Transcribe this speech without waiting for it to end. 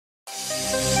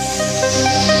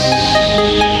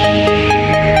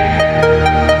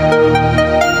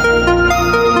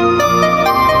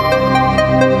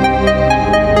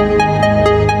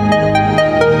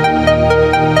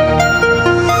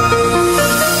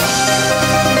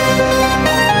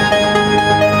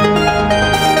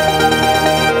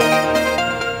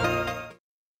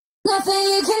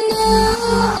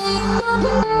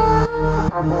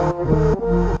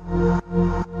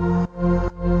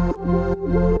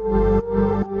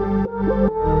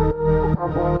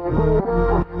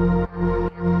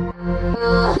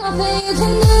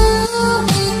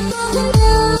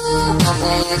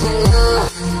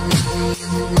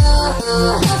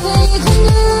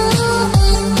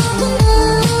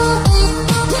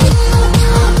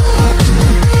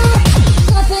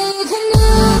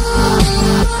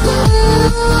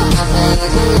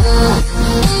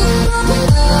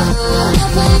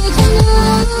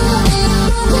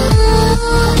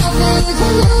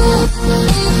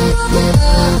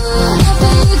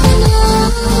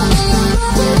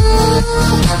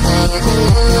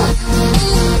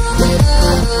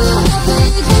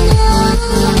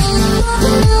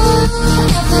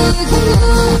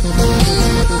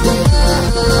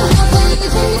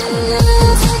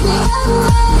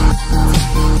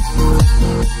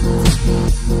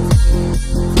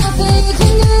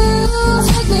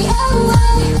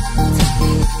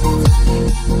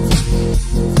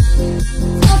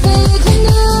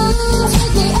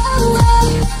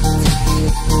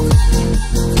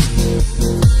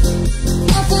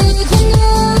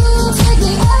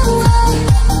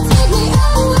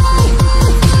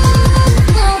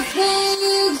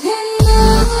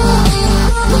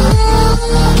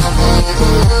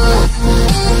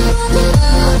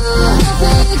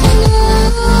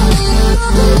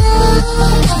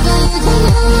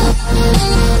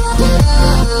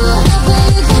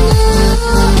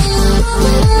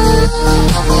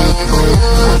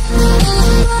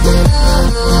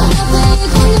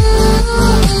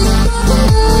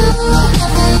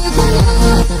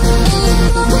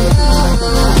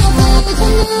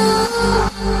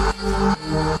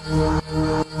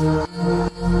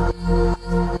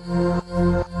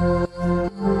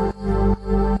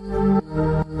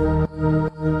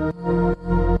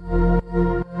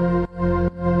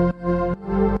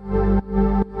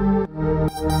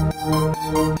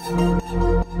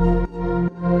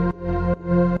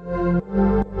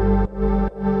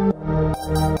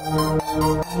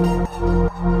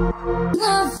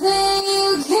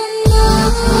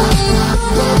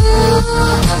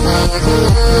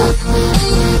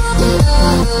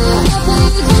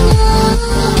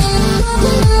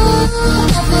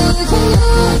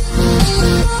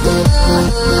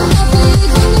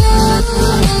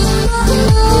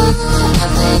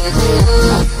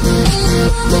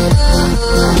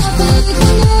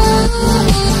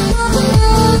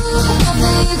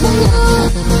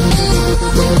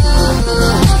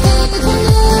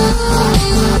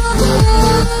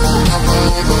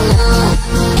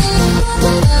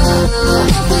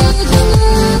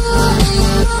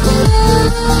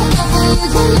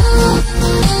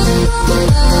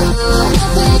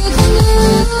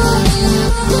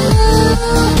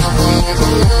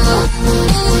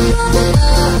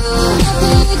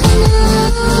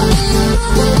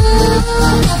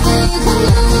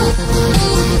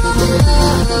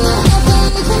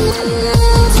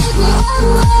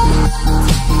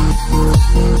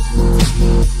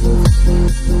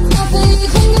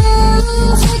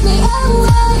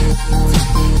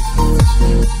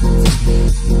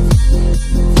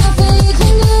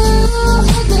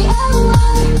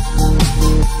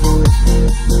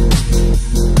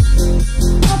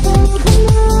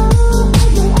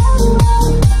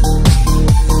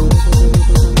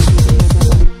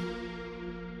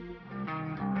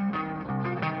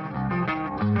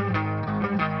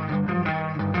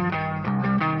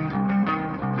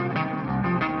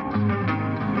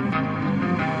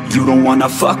You don't wanna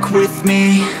fuck with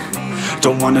me,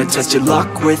 don't wanna test your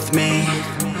luck with me,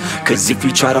 cause if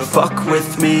you try to fuck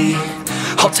with me,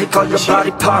 I'll take all your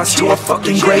body parts to a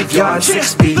fucking graveyard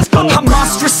 6 feet underground. I'm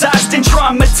ostracized and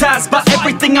traumatized by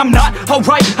everything I'm not.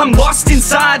 Alright, I'm lost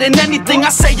inside, and anything I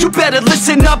say you better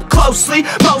listen up closely.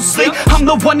 Mostly, I'm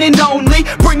the one and only,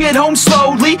 bring it home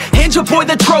slowly. Hand your boy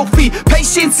the trophy,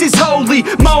 patience is holy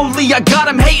moly. I got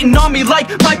him hating on me like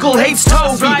Michael hates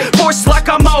Toby. Force like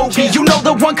I'm Obi, you know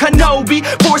the one Kenobi.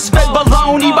 Force fed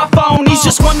baloney by phonies,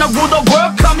 just wanna rule the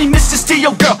world, call me Mr.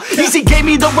 Steel Girl. Easy gave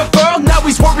me the referral, now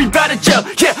he's worried about a jail.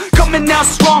 Yeah, coming out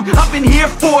strong, I've been here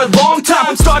for a long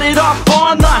time. Started off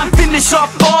online, finish off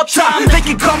all time. They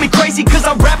can call me crazy cause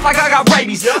I rap like I got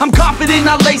rabies. I'm confident,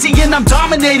 not lazy, and I'm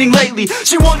dominating lately.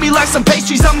 She want me like some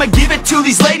pastries, I'ma give it to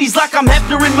these ladies like I'm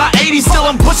Hefner in my 80s. Still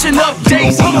I'm pushing up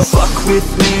daisies. You don't wanna fuck with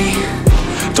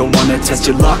me, don't wanna test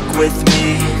your luck with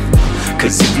me,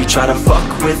 cause if you try to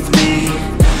fuck with me,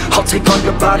 I'll take all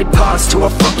your body parts to a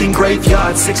fucking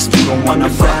graveyard 6 feet. You don't wanna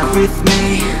fuck with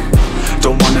me,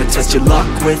 don't wanna test your luck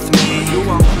with me,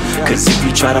 cause if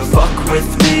you try to fuck with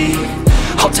me,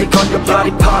 I'll take all your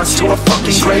body parts to a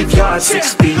fucking graveyard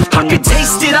 6 feet. I can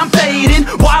taste it, I'm fading,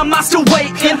 why am I still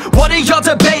waiting? What are y'all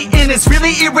debating? It's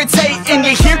really irritating.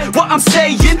 You hear what I'm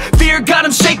saying? Fear got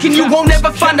him shaking. You won't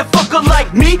ever find a fucker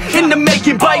like me in the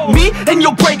making. Bite me and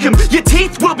you'll break him, your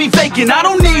teeth will be vacant. I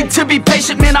don't need to be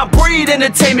patient, man, I breed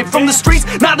entertainment. From the streets,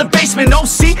 not the basement. Oh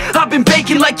see, I've been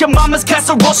baking like your mama's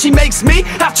casserole. She makes me,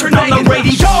 I turn on the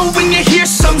radio when you hear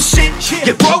some shit,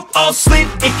 your throat all slit.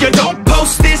 If you don't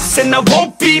post this, and I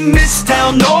won't be missed.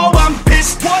 Hell no, I'm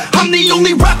pissed. I'm the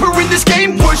only rapper in this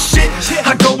game worth shit.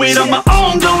 I go it on my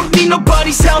own, don't need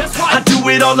nobody's help. I do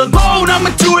it all alone,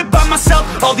 I'ma do it by myself.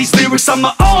 All these lyrics on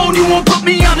my own, you won't put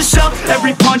me on the shelf.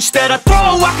 Every punch that I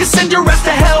throw, I can send your ass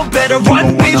to hell. Better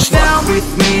run, bitch, down with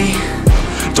me,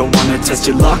 Don't wanna test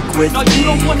your luck with me. You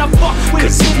don't wanna fuck with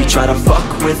Cause if you try to fuck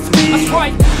with me, that's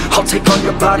right. I'll take all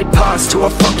your body parts to a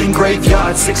fucking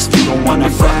graveyard. 6 feet, don't wanna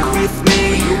fuck with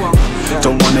me.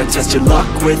 Don't wanna test your luck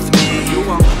with me.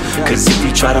 Cause if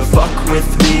you try to fuck with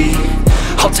me,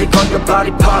 I'll take all your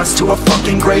body parts to a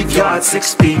fucking graveyard.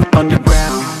 6 feet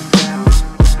underground.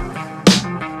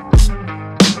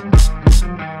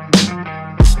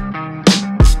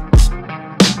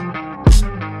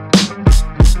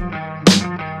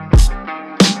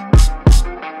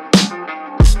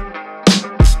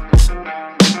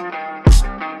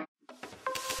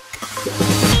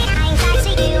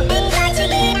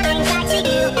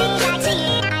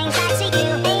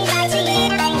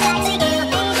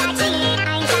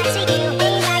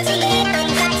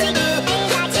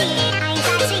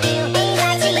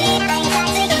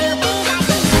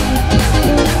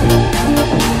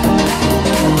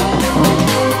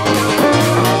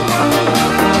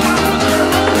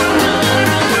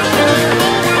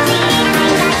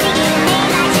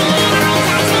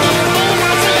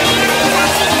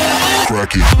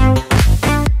 Crack it.